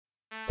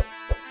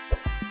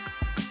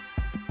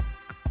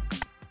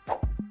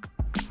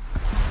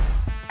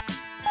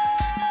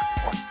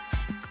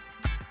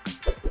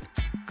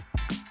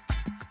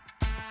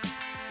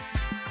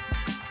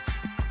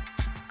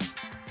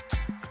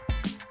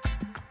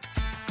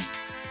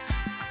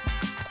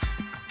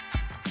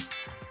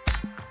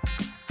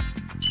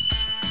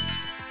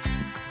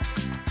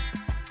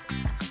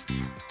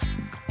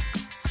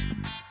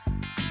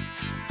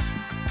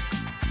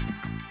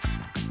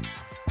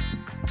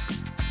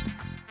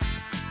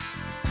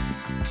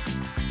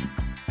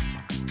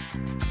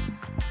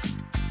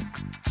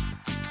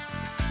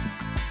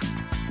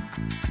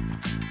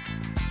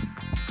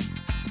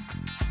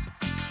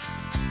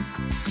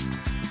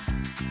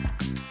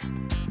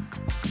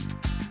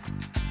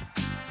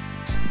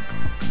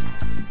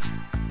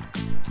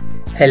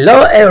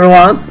Hello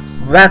everyone,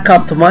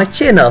 welcome to my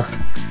channel.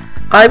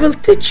 I will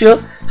teach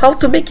you how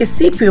to make a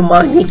CPU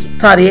mining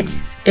Tari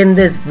in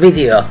this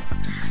video.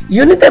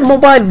 You need a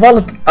mobile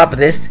wallet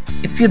address.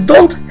 If you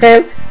don't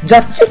have,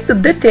 just check the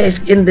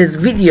details in this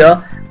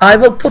video. I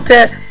will put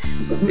a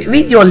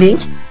video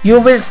link. You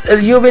will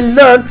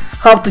learn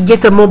how to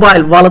get a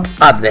mobile wallet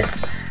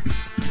address.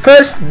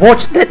 First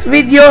watch that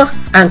video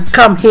and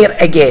come here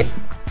again.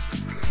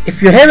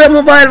 If you have a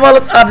mobile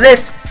wallet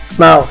address,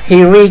 now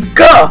here we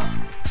go.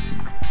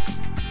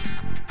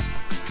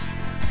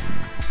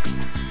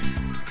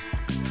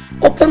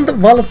 Open the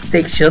wallet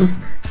section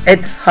at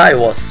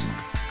HiVos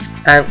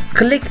and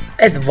click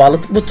Add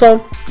Wallet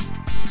button.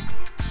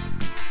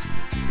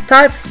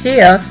 Type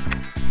here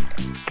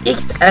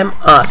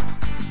XMR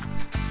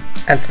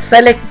and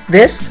select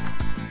this.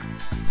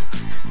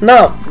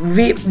 Now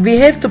we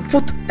have to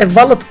put a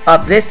wallet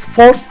address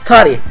for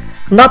Tari,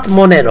 not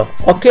Monero,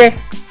 okay?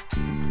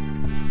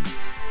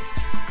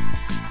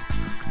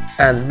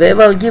 And we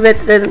will give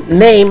it a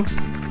name.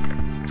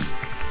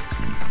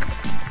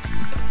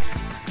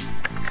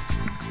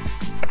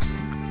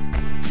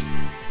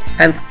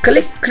 And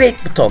click create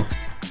button.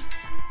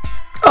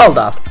 Hold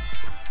on.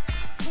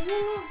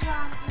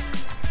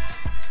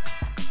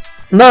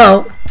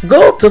 Now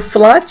go to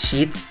flat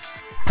sheets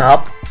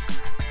tab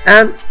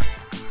and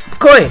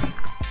coin.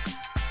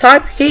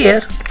 Type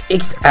here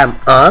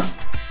XMR.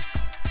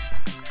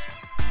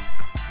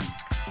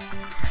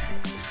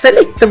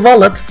 Select the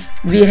wallet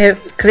we have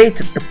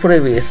created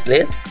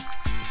previously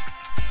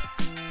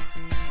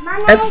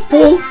and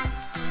pull.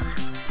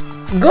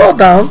 Go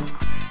down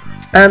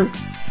and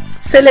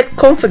select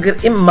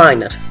configure in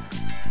miner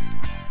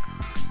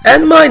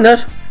and miner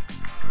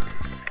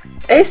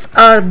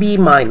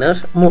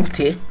SRBMiner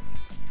multi.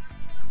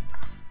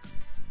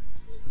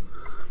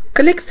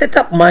 Click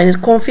setup miner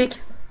config,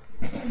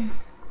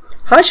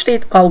 hash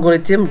rate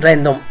algorithm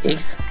random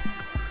x,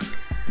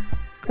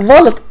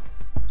 wallet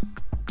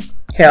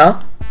here,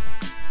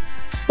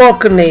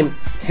 broker name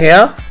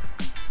here.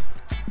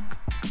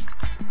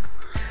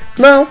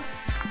 Now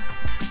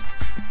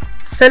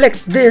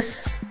select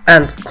this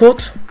and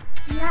code.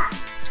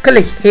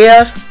 Click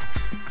here,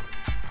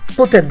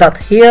 put a dot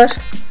here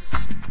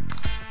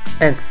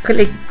and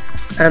click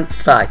and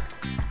write.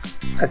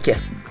 Okay,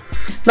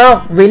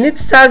 now we need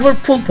server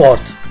pull port.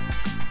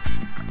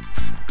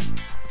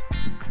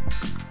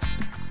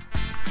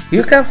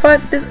 You can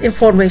find this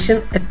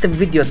information at the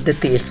video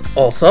details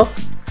also.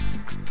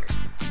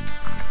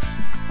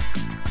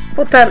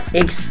 Put an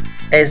X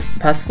as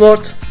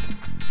password,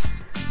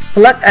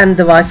 plug and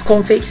device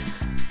configs,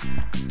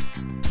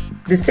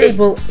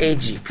 disable a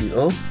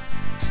GPU,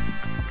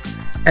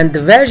 and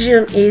the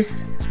version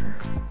is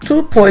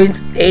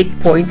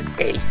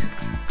 2.8.8.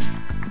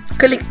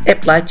 Click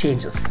apply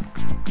changes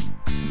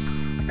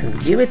and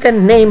give it a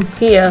name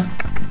here.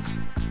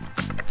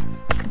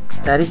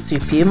 That is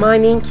CPU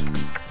mining,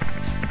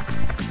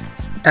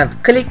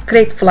 and click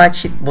create flat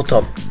sheet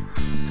button.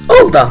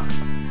 All done.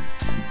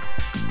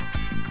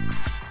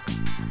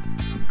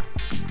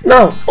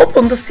 Now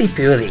open the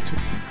CPU rig.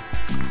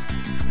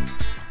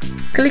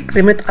 Click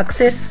remote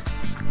access,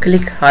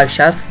 click Hive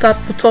shell start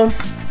button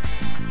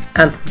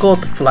and go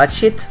to flat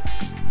sheet.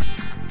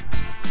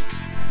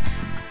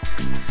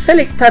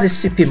 Select Tari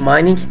CPU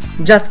mining,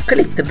 just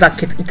click the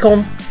rocket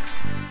icon.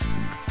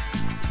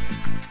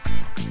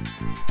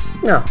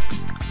 Now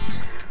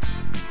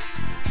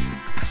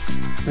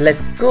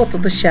let's go to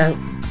the shell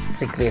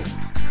screen.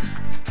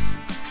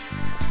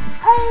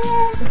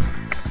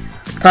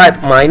 Type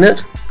miner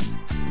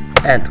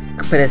and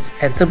press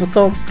enter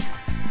button.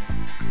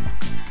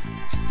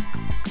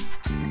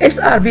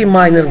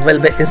 SRBMiner will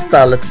be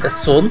installed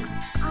soon.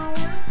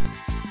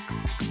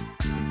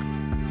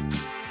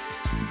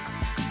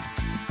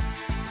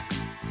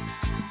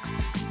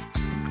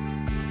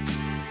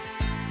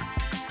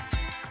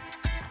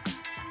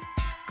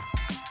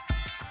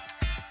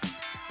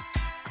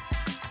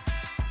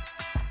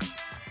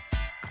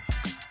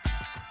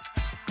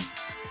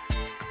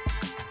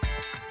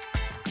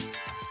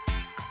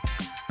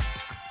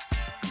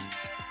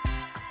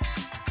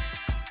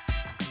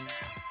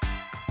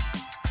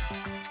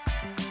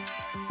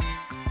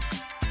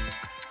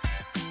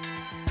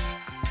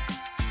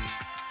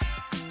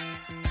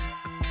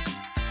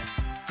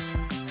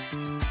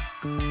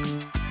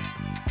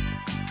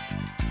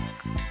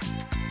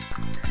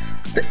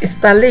 The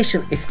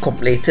installation is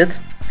completed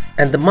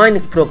and the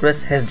mining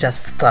progress has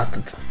just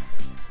started.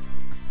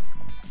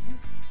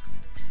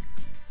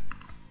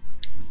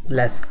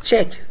 Let's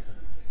check.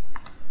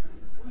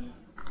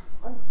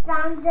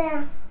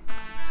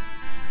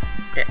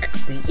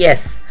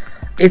 Yes,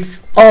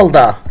 it's all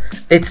done.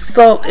 It's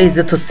so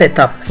easy to set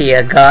up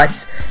here,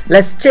 guys.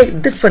 Let's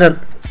check different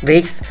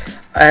rigs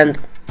and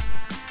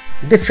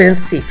different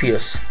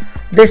CPUs.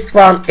 This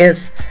one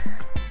is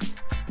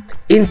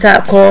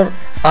Intel Core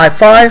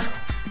i5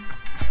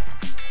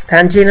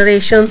 10th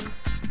generation.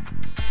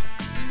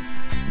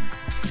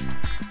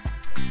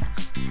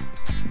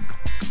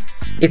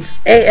 It's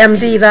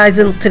AMD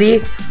Ryzen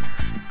 3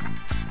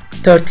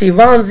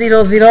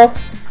 3100.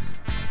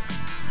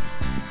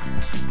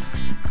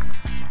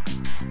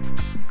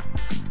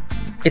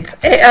 It's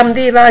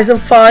AMD Ryzen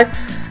 5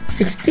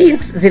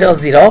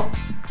 1600.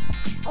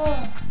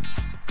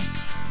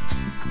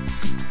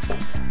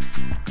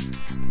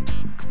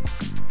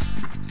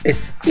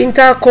 It's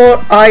Intel Core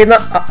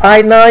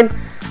i9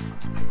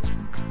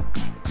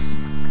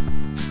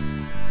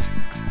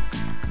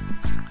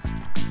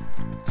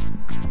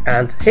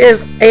 and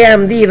here's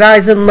AMD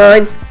Ryzen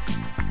 9.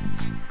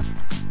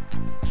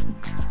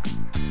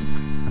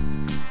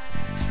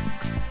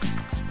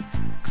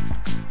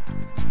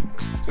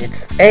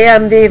 It's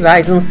AMD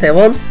Ryzen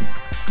 7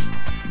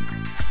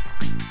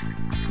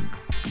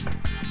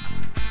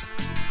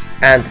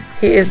 and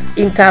here's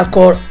Intel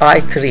Core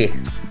i3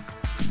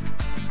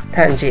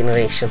 10th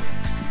generation.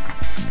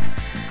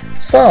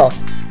 So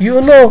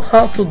you know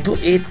how to do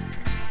it.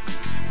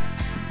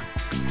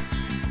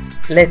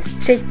 Let's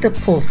check the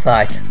pool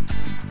site.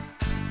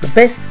 The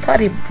best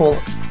Tari pool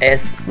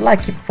is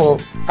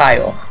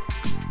LuckyPool.io.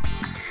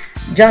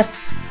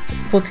 Just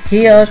put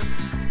here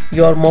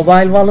your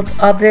mobile wallet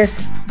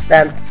address,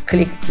 then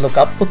click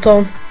lookup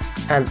button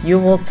and you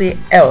will see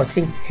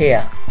everything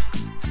here.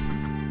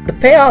 The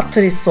payout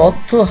threshold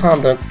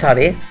 200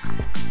 Tari.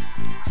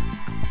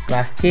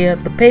 Right here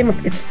the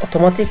payment is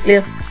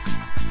automatically.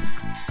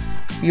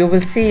 You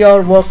will see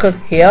your worker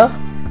here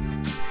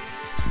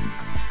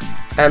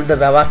and the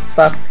reward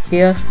starts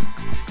here.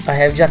 I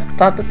have just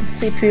started the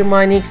CPU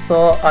mining,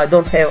 so I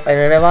don't have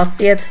any rewards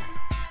yet.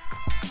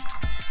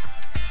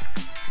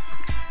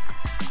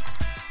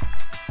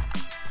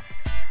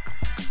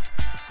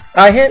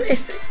 I have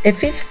a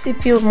 5th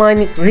CPU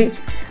mining rig,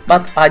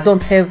 but I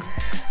don't have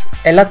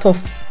a lot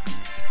of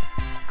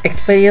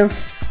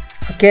experience.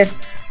 Okay,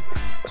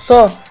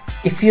 so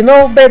if you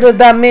know better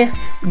than me,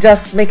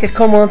 just make a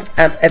comment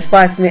and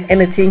advise me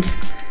anything.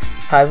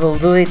 I will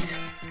do it.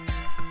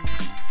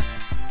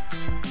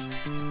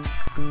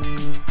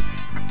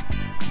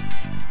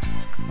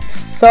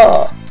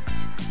 So,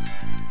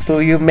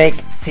 do you make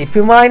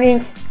CPU mining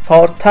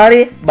for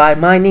Tari by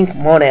mining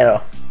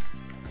Monero?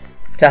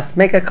 Just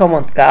make a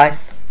comment,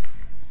 guys.